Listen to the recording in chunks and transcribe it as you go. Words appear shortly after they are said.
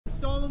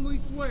solemnly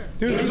swear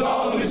do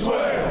solemnly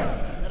swear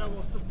that I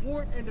will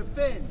support and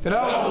defend that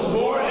I will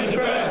support and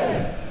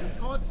defend the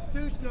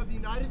Constitution of the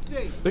United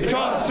States the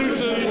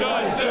Constitution of the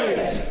United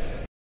States.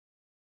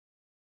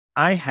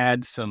 I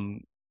had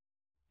some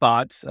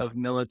thoughts of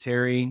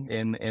military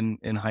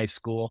in high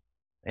school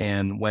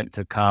and went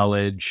to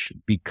college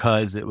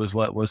because it was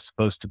what was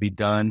supposed to be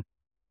done.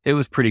 It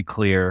was pretty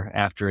clear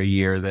after a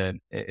year that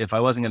if I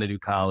wasn't going to do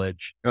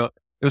college, it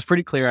was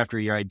pretty clear after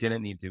a year I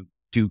didn't need to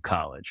do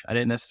college. I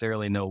didn't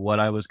necessarily know what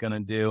I was going to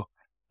do,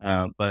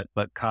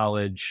 but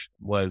college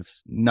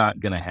was not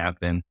going to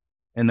happen.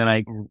 And then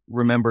I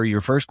remember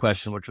your first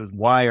question, which was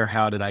why or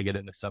how did I get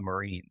into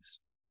submarines?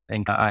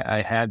 And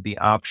I had the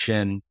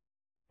option.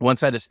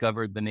 Once I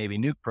discovered the Navy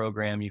nuke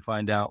program, you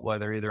find out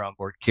whether either on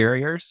board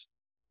carriers,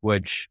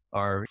 which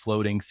are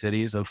floating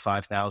cities of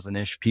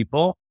 5,000-ish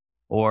people,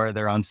 or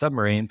they're on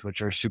submarines,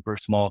 which are super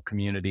small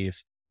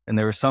communities. And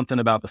there was something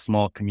about the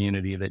small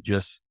community that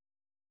just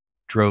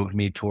drove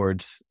me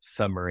towards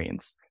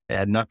submarines. It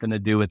had nothing to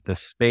do with the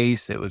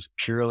space. It was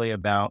purely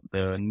about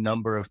the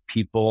number of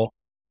people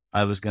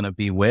I was going to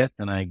be with.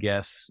 And I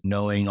guess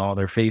knowing all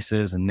their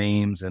faces and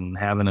names and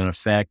having an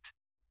effect,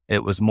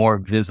 it was more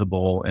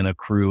visible in a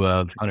crew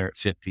of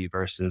 150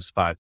 versus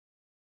 5.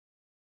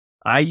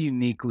 I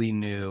uniquely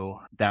knew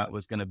that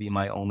was going to be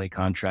my only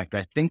contract,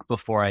 I think,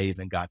 before I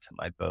even got to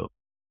my boat.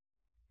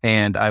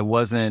 And I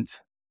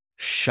wasn't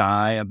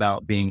shy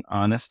about being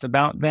honest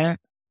about that,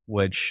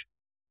 which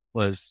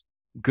was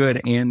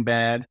good and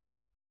bad.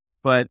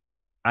 But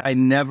I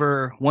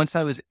never, once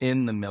I was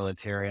in the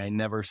military, I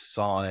never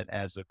saw it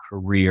as a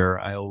career.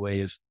 I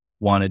always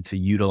wanted to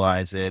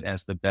utilize it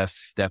as the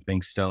best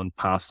stepping stone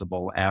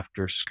possible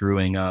after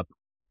screwing up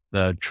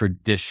the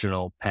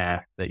traditional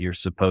path that you're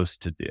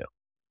supposed to do.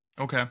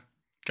 Okay.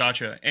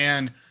 Gotcha.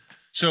 And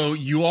so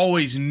you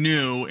always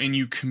knew and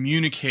you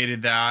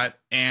communicated that.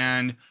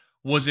 And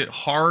was it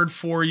hard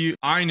for you?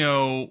 I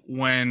know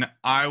when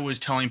I was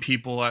telling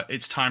people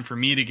it's time for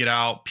me to get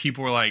out,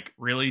 people were like,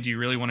 really? Do you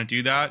really want to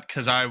do that?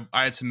 Because I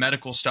had some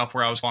medical stuff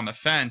where I was on the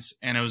fence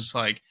and it was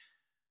like,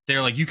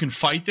 they're like, you can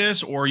fight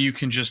this or you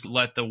can just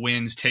let the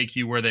winds take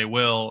you where they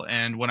will.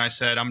 And when I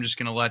said, I'm just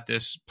going to let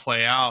this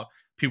play out,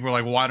 people were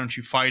like, well, why don't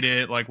you fight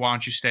it? Like, why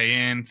don't you stay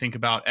in? Think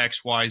about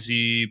X, Y,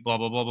 Z, blah,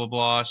 blah, blah, blah,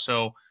 blah.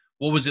 So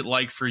what was it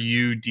like for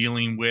you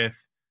dealing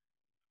with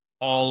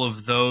all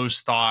of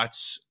those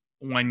thoughts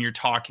when you're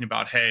talking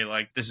about, hey,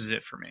 like, this is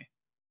it for me?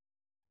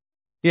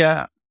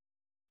 Yeah,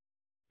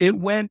 it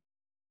went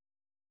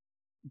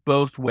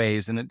both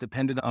ways, and it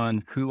depended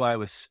on who I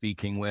was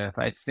speaking with.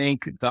 I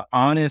think the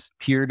honest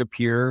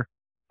peer-to-peer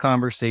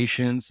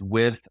conversations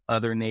with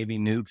other Navy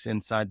nukes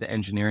inside the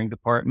engineering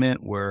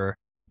department were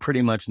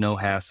pretty much no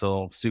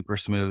hassle, super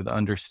smooth,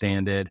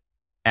 understand it.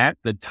 At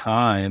the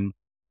time,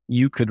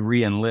 you could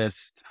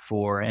re-enlist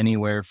for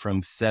anywhere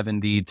from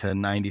 $70,000 to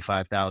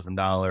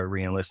 $95,000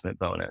 re-enlistment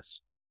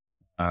bonus.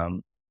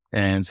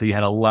 And so you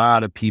had a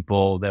lot of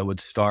people that would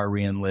star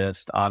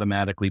re-enlist,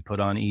 automatically put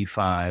on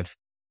E5,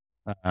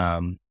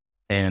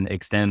 and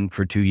extend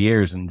for 2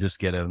 years and just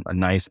get a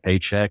nice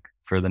paycheck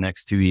for the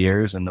next 2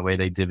 years and the way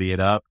they divvy it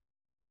up.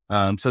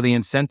 So the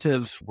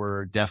incentives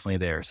were definitely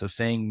there. So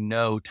saying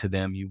no to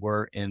them, you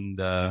were in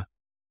the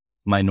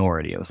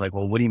minority. It was like,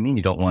 well, what do you mean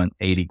you don't want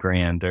 80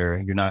 grand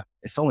or you're not,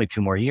 it's only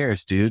 2 more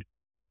years, dude.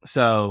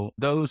 So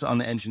those on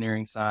the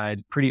engineering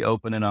side, pretty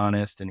open and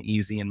honest and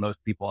easy. And most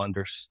people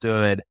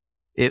understood.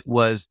 It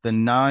was the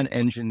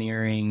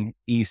non-engineering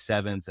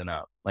E7s and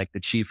up, like the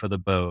chief of the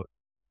boat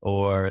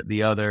or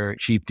the other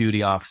chief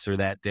duty officer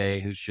that day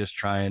who's just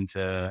trying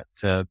to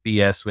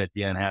BS with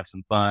you and have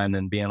some fun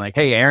and being like,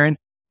 hey, Aaron,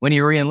 when are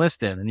you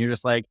re-enlisted? And you're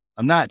just like,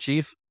 I'm not,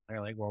 chief.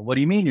 They're like, well, what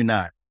do you mean you're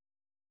not?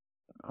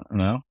 I don't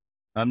know.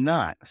 I'm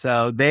not.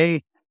 So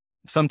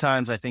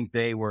sometimes I think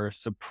they were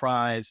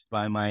surprised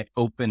by my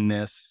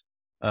openness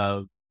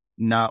of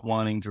not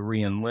wanting to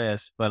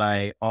re-enlist, but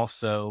I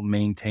also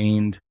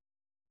maintained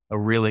a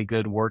really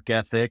good work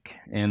ethic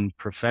and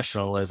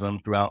professionalism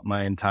throughout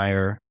my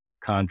entire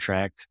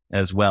contract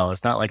as well.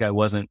 It's not like I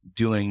wasn't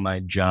doing my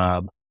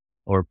job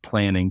or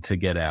planning to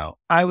get out.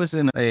 I was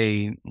in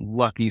a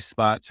lucky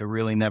spot to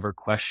really never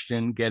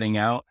question getting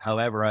out.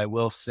 However, I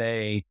will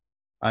say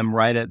I'm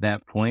right at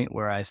that point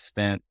where I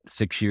spent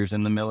 6 years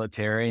in the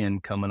military,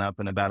 and coming up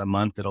in about a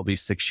month, it'll be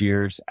 6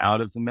 years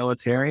out of the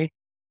military.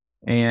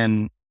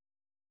 And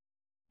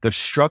the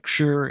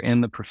structure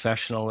and the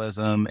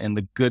professionalism and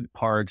the good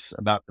parts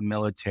about the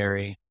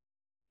military,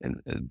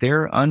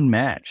 they're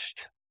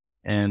unmatched.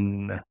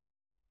 And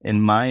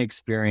in my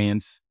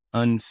experience,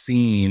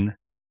 unseen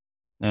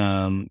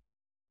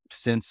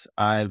since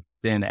I've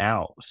been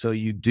out. So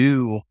you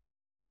do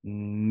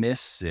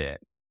miss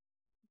it,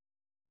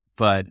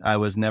 but I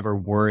was never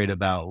worried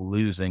about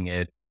losing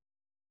it.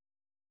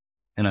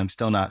 And I'm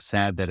still not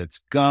sad that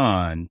it's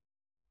gone,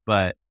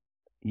 but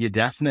you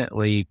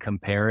definitely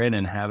compare it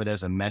and have it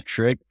as a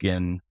metric,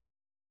 and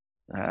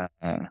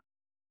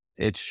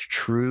it's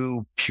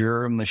true,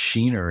 pure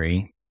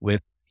machinery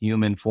with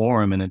human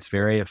form, and it's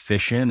very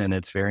efficient and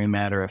it's very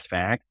matter of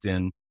fact.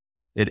 And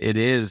it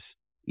is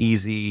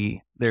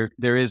easy. There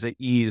is an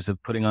ease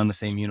of putting on the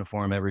same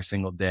uniform every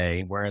single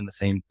day, wearing the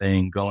same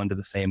thing, going to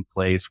the same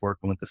place,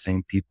 working with the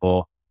same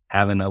people,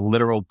 having a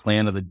literal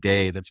plan of the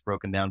day that's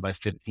broken down by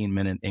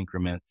 15-minute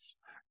increments.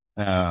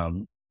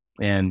 And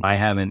I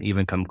haven't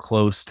even come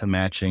close to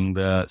matching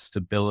the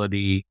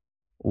stability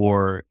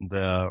or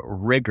the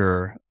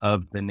rigor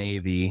of the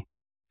Navy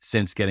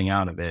since getting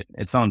out of it.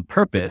 It's on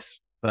purpose,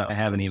 but I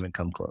haven't even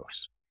come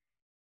close.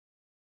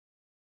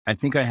 I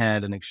think I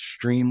had an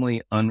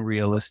extremely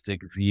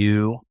unrealistic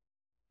view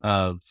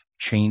of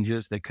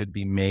changes that could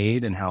be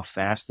made and how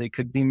fast they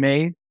could be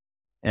made.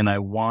 And I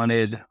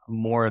wanted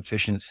more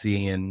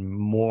efficiency and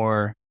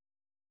more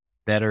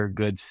better,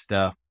 good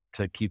stuff,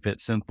 to keep it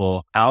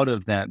simple, out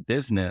of that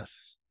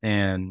business.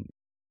 And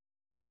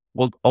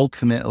we'll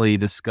ultimately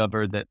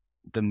discover that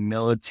the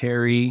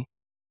military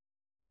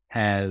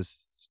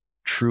has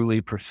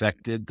truly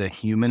perfected the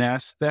human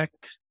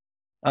aspect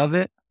of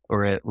it,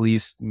 or at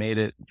least made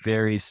it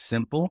very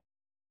simple.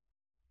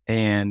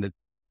 And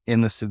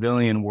in the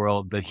civilian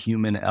world, the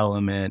human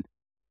element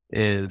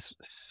is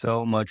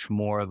so much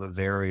more of a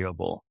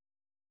variable,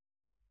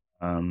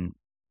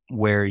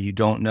 where you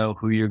don't know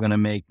who you're going to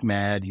make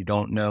mad. You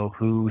don't know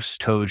whose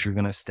toes you're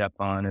going to step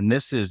on. And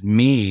this is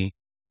me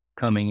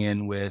coming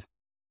in with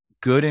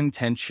good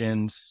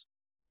intentions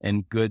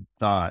and good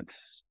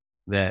thoughts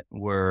that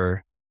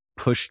were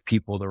pushed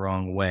people the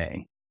wrong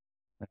way.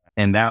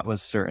 And that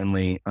was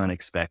certainly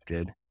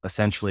unexpected.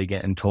 Essentially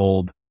getting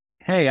told,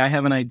 hey, I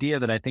have an idea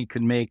that I think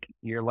could make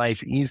your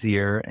life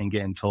easier, and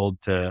getting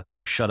told to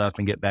shut up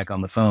and get back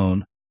on the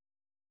phone,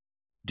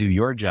 do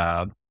your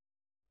job,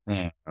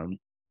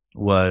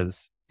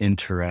 was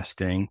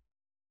interesting.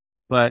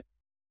 But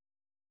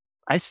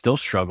I still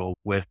struggle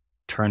with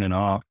turning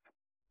off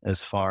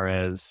as far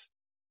as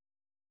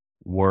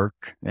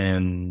work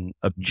and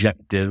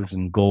objectives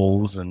and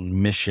goals and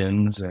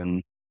missions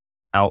and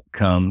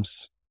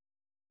outcomes.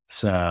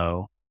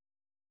 So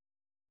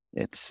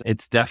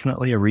it's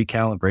definitely a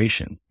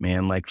recalibration,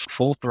 man. Like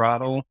full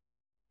throttle,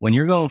 when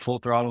you're going full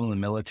throttle in the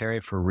military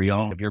for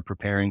real, if you're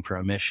preparing for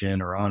a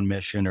mission or on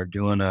mission or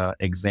doing a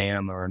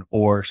exam or an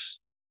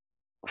ORS,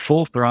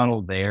 full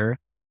throttle there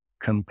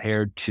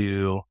compared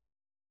to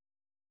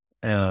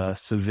a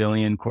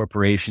civilian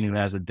corporation who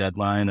has a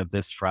deadline of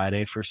this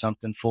Friday for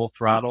something full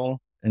throttle,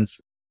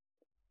 is,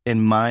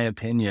 in my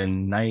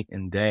opinion, night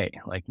and day,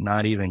 like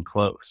not even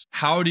close.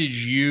 How did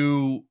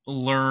you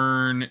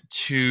learn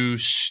to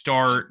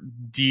start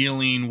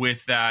dealing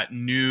with that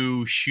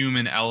new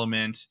human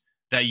element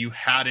that you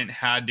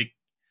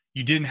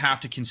didn't have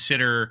to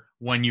consider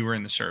when you were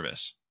in the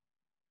service?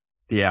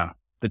 Yeah.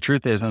 The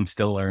truth is I'm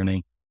still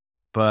learning,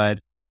 but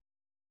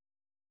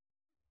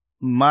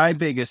my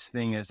biggest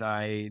thing is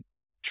I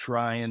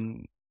try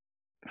and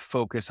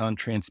focus on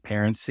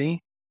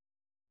transparency.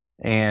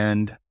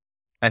 And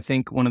I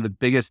think one of the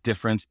biggest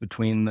difference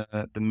between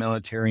the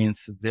military and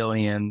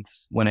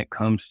civilians when it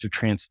comes to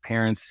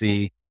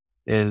transparency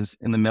is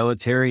in the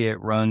military,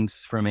 it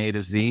runs from A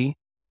to Z.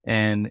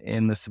 And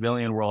in the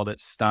civilian world, it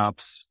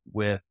stops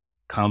with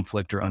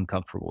conflict or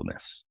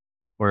uncomfortableness.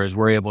 Whereas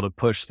we're able to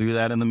push through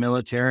that in the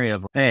military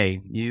of,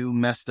 hey, you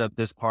messed up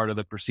this part of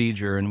the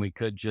procedure and we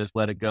could just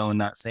let it go and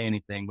not say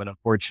anything. But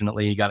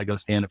unfortunately, you got to go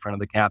stand in front of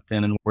the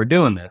captain and we're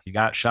doing this. You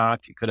got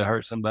shocked. You could have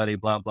hurt somebody,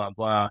 blah, blah,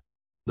 blah.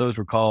 Those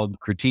were called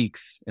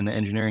critiques in the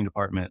engineering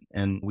department.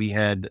 And we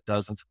had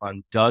dozens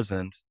upon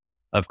dozens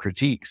of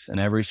critiques, and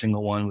every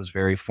single one was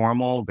very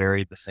formal,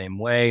 very the same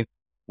way.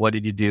 What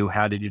did you do?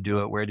 How did you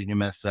do it? Where did you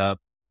mess up?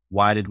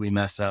 Why did we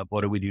mess up?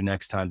 What do we do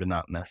next time to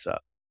not mess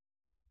up?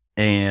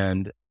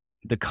 And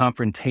the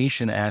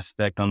confrontation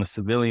aspect on the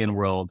civilian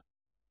world,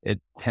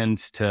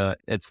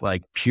 it's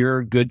like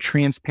pure good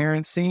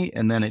transparency.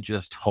 And then it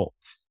just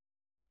halts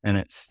and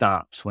it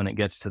stops when it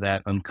gets to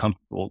that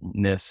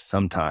uncomfortableness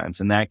sometimes.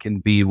 And that can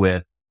be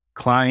with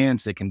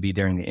clients. It can be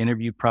during the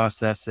interview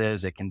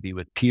processes. It can be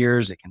with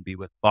peers. It can be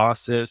with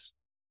bosses.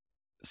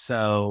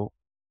 So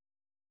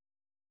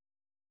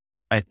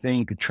I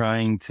think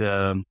trying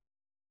to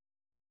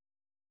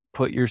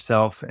put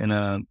yourself in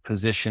a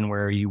position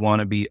where you want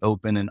to be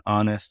open and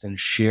honest and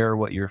share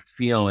what you're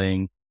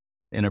feeling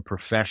in a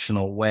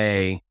professional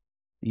way,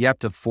 you have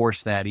to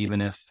force that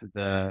even if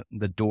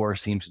the door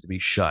seems to be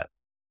shut.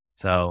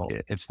 So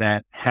if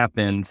that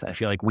happens, I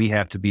feel like we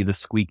have to be the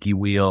squeaky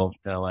wheel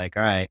to like,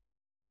 all right,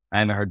 I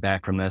haven't heard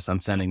back from this. I'm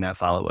sending that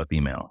follow-up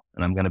email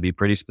and I'm going to be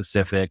pretty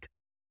specific.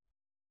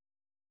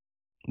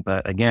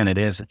 But again,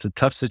 it's a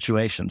tough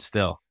situation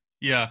still.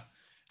 Yeah.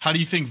 How do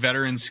you think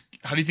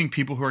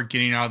people who are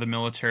getting out of the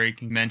military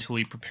can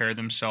mentally prepare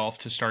themselves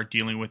to start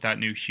dealing with that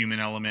new human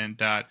element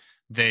that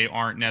they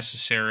aren't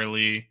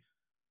necessarily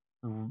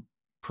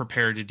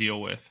prepared to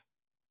deal with?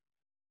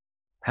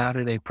 How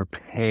do they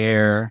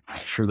prepare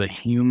for the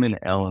human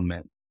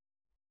element?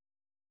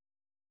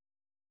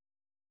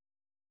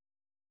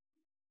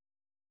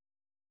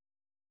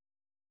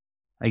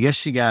 I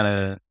guess you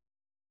gotta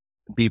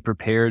be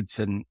prepared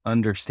to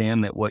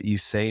understand that what you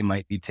say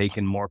might be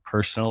taken more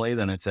personally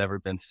than it's ever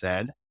been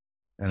said.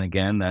 And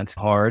again, that's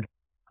hard.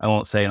 I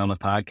won't say it on the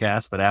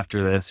podcast, but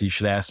after this, you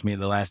should ask me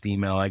the last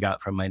email I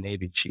got from my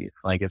Navy chief.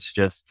 Like, it's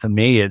just, to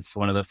me, it's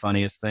one of the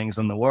funniest things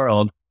in the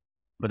world.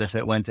 But if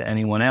it went to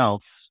anyone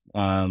else,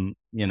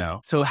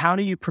 so how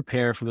do you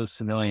prepare for the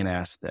civilian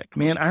aspect?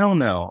 Man, I don't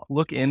know.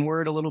 Look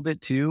inward a little bit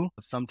too.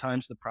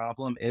 Sometimes the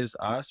problem is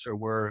us, or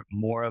we're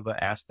more of an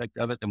aspect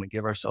of it than we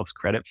give ourselves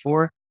credit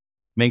for.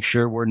 Make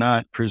sure we're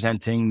not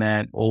presenting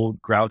that old,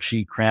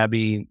 grouchy,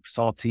 crabby,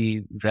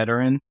 salty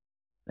veteran,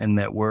 and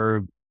that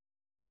we're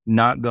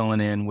not going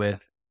in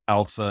with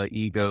alpha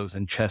egos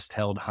and chest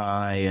held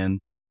high and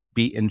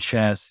beaten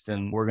chest,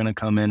 and we're going to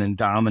come in and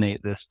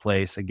dominate this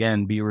place.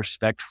 Again, be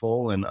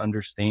respectful and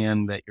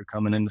understand that you're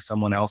coming into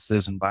someone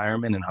else's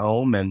environment and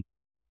home. And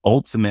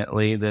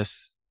ultimately,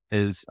 this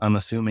is, I'm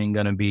assuming,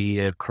 going to be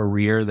a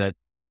career that,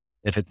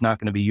 if it's not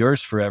going to be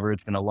yours forever,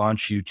 it's going to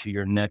launch you to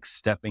your next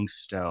stepping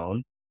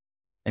stone.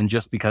 And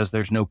just because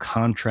there's no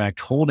contract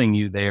holding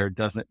you there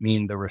doesn't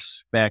mean the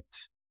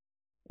respect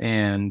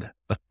and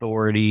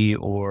authority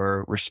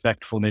or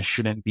respectfulness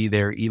shouldn't be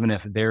there, even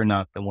if they're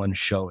not the one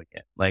showing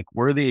it. Like,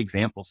 we're the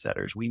example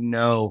setters. We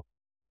know,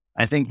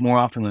 I think more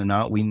often than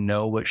not, we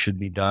know what should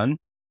be done,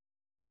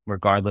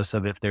 regardless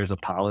of if there's a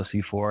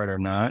policy for it or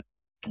not.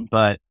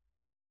 But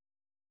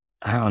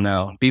I don't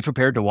know, be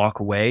prepared to walk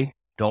away.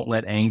 Don't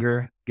let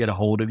anger get a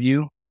hold of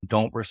you.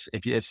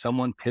 If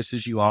someone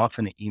pisses you off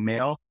in an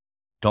email,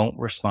 don't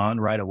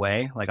respond right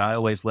away. Like, I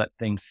always let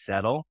things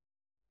settle.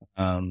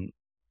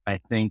 I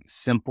think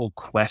simple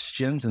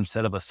questions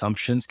instead of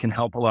assumptions can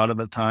help a lot of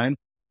the time.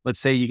 Let's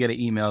say you get an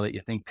email that you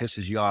think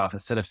pisses you off.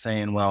 Instead of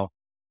saying, well,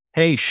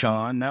 hey,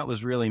 Sean, that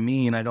was really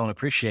mean, I don't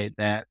appreciate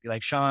that. Be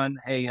like, Sean,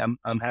 hey,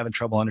 I'm having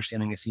trouble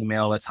understanding this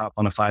email. Let's hop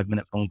on a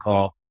 5-minute phone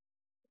call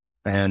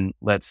and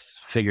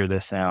let's figure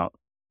this out.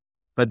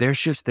 But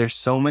there's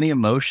so many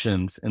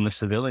emotions in the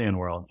civilian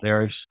world. There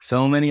are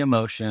so many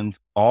emotions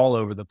all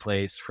over the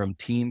place, from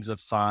teams of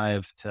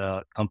 5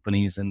 to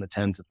companies in the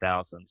tens of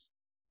thousands.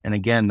 And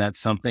again, that's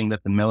something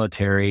that the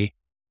military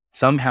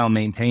somehow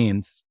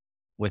maintains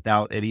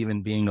without it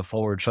even being a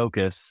forward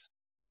focus.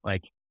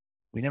 Like,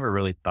 I never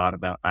really thought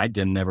about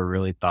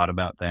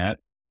that.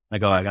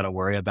 Like, oh, I got to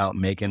worry about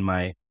making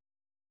my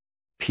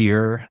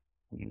peer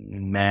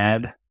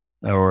mad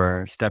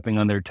or stepping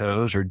on their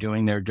toes or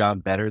doing their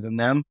job better than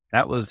them.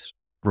 That was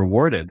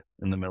rewarded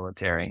in the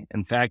military.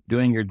 In fact,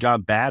 doing your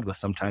job bad was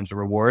sometimes a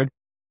reward.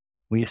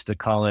 We used to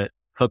call it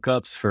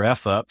hookups for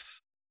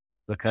F-ups,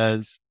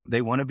 because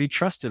they want to be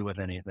trusted with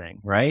anything,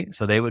 right?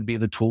 So they would be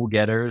the tool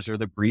getters or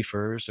the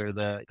briefers or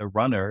the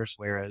runners,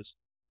 whereas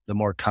the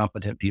more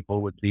competent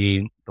people would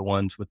be the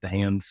ones with the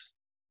hands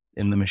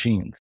in the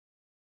machines.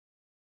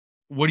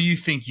 What do you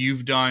think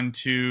you've done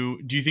do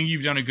you think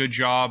you've done a good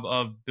job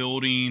of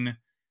building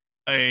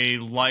a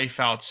life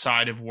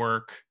outside of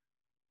work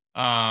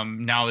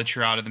now that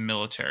you're out of the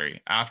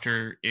military,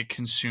 after it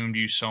consumed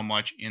you so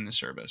much in the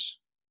service?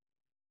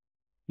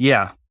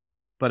 Yeah,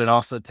 but it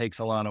also takes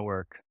a lot of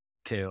work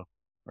too,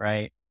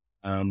 right?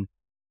 I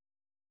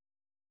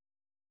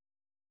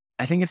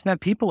think it's that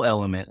people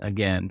element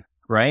again,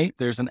 right?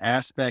 There's an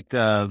aspect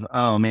of,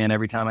 oh man,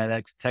 every time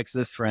I text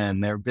this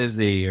friend, they're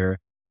busy, or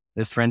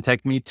this friend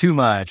texts me too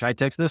much. I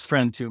text this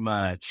friend too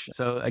much.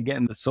 So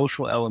again, the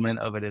social element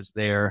of it is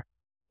there.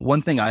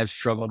 One thing I've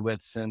struggled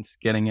with since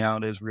getting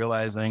out is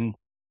realizing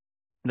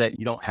that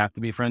you don't have to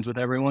be friends with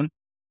everyone.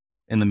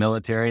 In the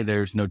military,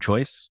 there's no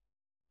choice.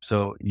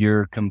 So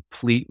you're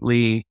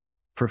completely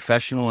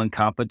professional and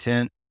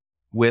competent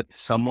with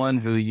someone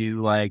who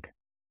you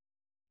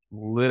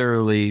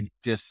literally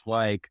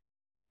dislike.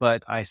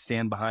 But I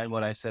stand behind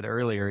what I said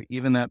earlier.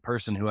 Even that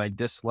person who I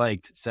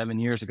disliked 7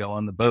 years ago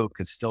on the boat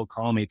could still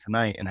call me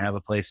tonight and have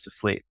a place to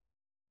sleep.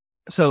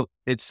 So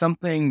it's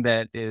something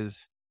that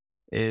is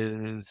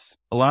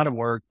a lot of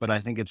work, but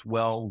I think it's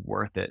well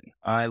worth it.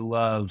 I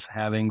love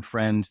having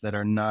friends that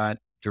are not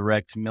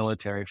direct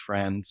military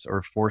friends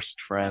or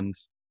forced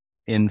friends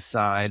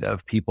inside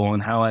of people,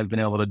 and how I've been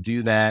able to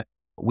do that.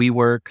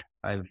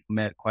 I've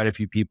met quite a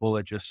few people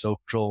at just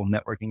social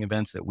networking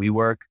events at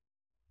WeWork.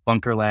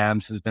 Bunker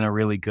Labs has been a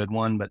really good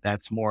one, but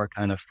that's more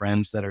kind of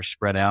friends that are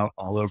spread out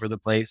all over the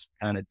place,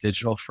 kind of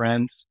digital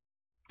friends.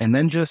 And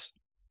then just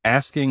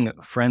asking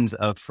friends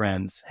of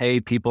friends, hey,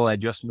 people, I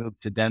just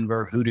moved to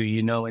Denver. Who do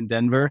you know in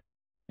Denver?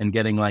 And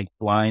getting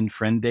blind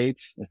friend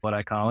dates is what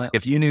I call it.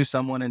 If you knew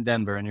someone in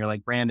Denver and you're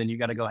like, Brandon, you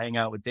got to go hang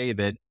out with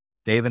David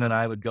and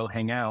I would go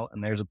hang out,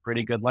 and there's a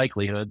pretty good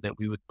likelihood that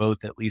we would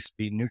both at least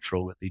be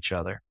neutral with each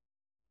other.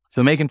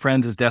 So making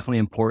friends is definitely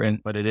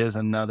important, but it's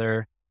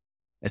another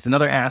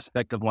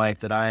aspect of life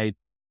that I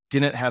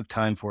didn't have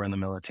time for in the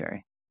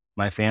military.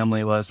 My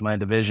family was my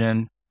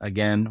division.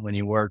 Again, when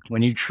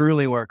you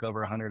truly work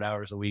over 100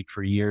 hours a week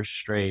for years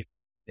straight,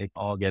 it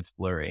all gets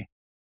blurry.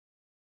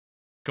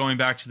 Going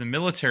back to the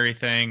military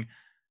thing,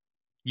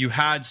 you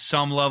had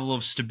some level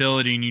of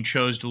stability and you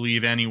chose to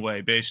leave anyway,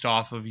 based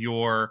off of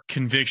your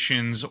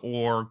convictions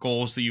or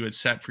goals that you had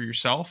set for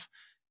yourself.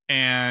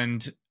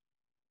 And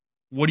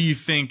what do you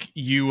think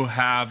you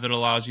have that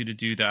allows you to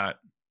do that?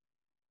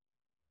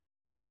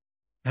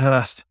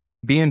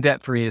 Being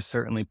debt free is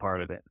certainly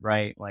part of it,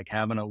 right? Like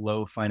having a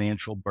low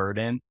financial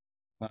burden,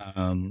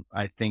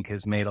 I think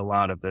has made a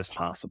lot of this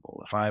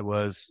possible. If I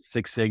was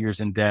 6 figures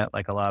in debt,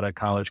 like a lot of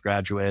college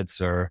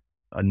graduates or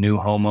a new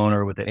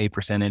homeowner with an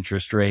 8%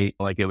 interest rate,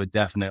 like it would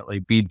definitely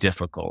be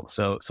difficult.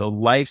 So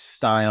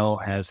lifestyle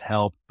has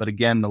helped, but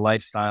again, the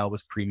lifestyle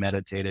was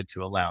premeditated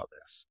to allow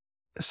this.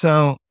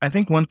 So I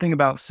think one thing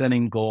about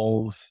setting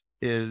goals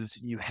is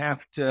you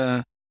have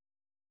to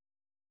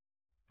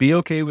be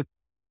okay with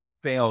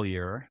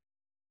failure.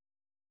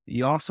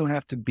 You also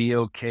have to be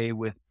okay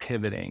with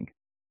pivoting.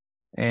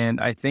 And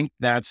I think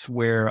that's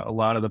where a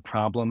lot of the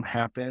problem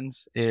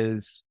happens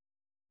is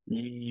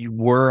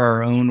we're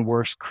our own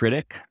worst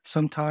critic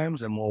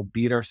sometimes and we'll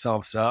beat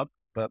ourselves up.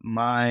 But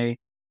my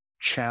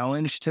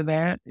challenge to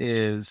that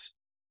is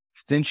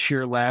since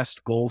your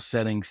last goal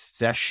setting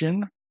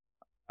session,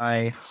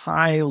 I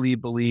highly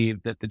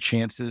believe that the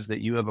chances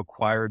that you have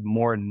acquired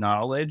more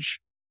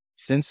knowledge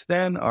since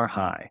then are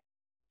high.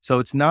 So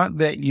it's not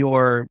that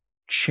you're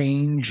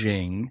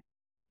changing,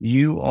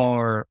 you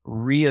are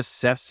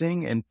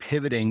reassessing and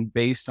pivoting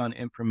based on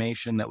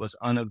information that was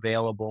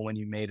unavailable when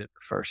you made it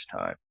the first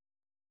time.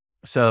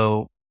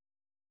 So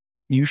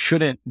you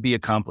shouldn't be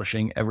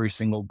accomplishing every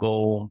single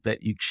goal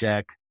that you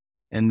check,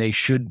 and they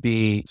should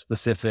be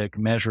specific,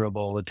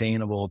 measurable,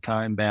 attainable,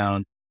 time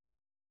bound.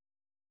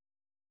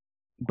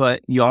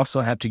 But you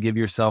also have to give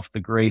yourself the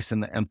grace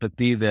and the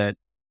empathy that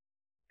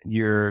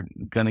you're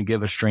going to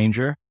give a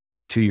stranger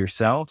to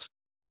yourself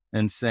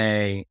and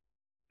say,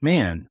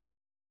 man,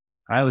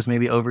 I was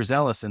maybe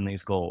overzealous in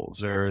these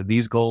goals, or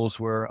these goals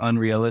were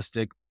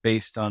unrealistic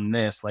based on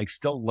this, like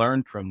still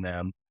learn from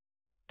them.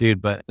 Dude,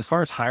 but as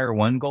far as higher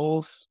one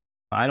goals,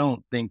 I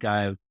don't think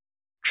I've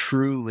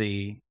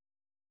truly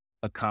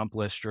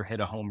accomplished or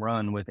hit a home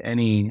run with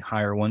any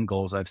higher one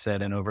goals I've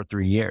set in over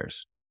 3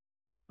 years.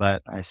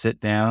 But I sit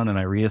down and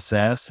I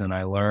reassess and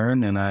I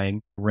learn and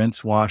I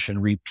rinse, wash,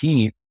 and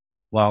repeat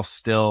while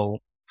still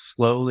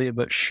slowly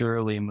but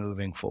surely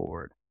moving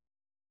forward.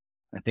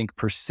 I think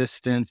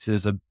persistence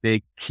is a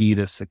big key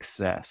to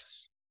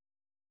success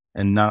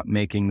and not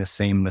making the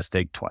same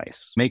mistake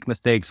twice. Make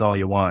mistakes all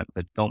you want,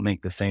 but don't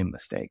make the same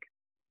mistake.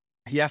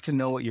 You have to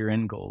know what your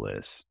end goal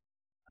is,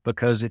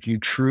 because if you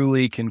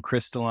truly can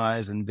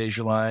crystallize and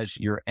visualize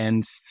your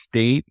end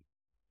state,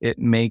 it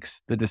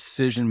makes the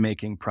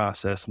decision-making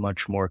process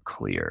much more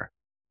clear.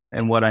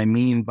 And what I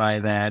mean by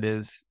that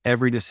is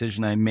every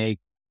decision I make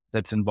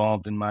that's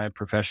involved in my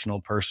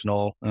professional,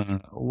 personal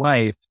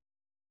life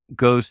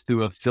goes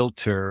through a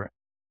filter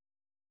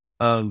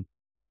of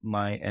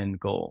my end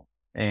goal.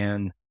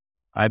 And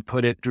I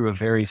put it through a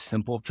very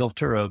simple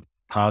filter of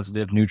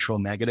positive, neutral,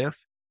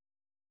 negative.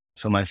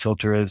 So my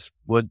filter is,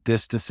 would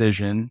this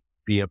decision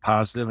be a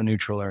positive, a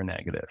neutral, or a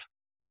negative?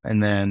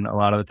 And then a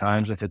lot of the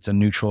times, if it's a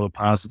neutral to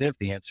positive,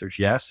 the answer is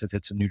yes. If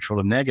it's a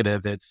neutral to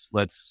negative, it's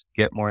let's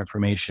get more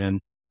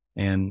information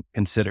and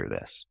consider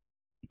this.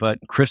 But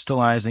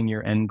crystallizing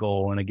your end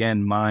goal, and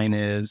again, mine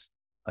is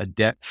a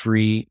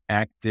debt-free,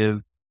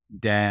 active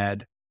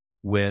dad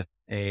with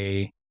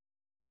a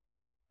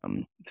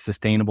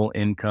sustainable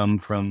income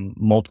from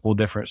multiple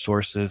different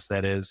sources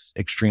that is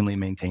extremely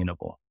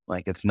maintainable.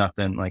 Like it's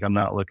nothing, like I'm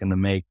not looking to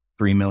make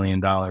 $3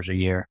 million a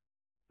year.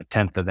 A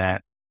tenth of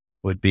that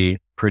would be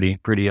pretty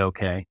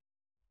okay.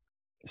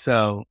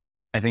 So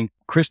I think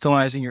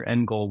crystallizing your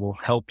end goal will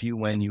help you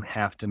when you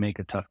have to make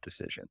a tough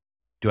decision.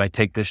 Do I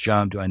take this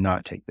job? Do I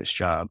not take this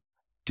job?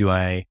 Do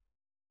I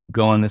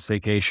go on this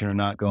vacation or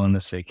not go on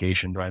this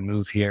vacation? Do I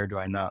move here? Do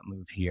I not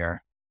move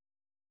here?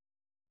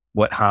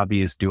 What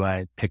hobbies do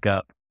I pick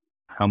up?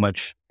 How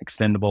much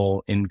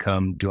extendable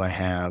income do I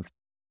have?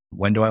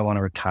 When do I want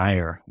to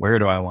retire? Where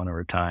do I want to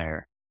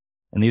retire?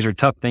 And these are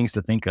tough things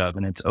to think of,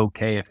 and it's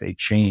okay if they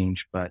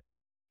change, but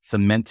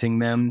cementing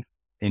them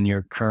in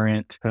your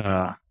current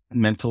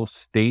mental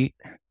state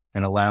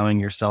and allowing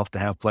yourself to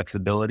have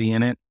flexibility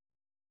in it,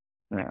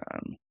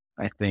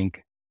 I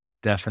think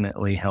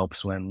definitely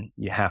helps when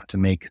you have to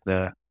make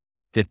the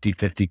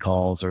 50-50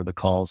 calls or the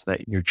calls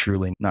that you're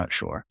truly not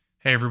sure.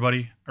 Hey,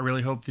 everybody. I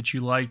really hope that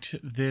you liked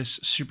this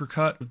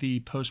supercut of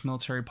the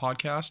Post-Military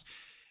Podcast.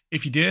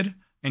 If you did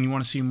and you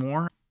want to see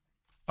more,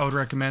 I would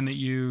recommend that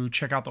you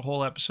check out the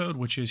whole episode,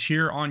 which is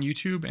here on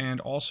YouTube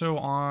and also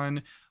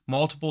on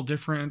multiple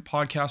different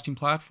podcasting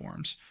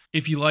platforms.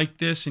 If you like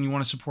this and you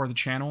want to support the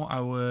channel,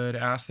 I would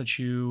ask that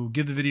you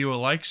give the video a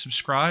like,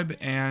 subscribe,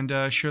 and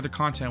share the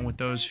content with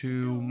those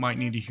who might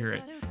need to hear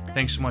it.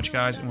 Thanks so much,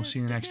 guys, and we'll see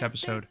you in the next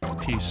episode.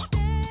 Peace.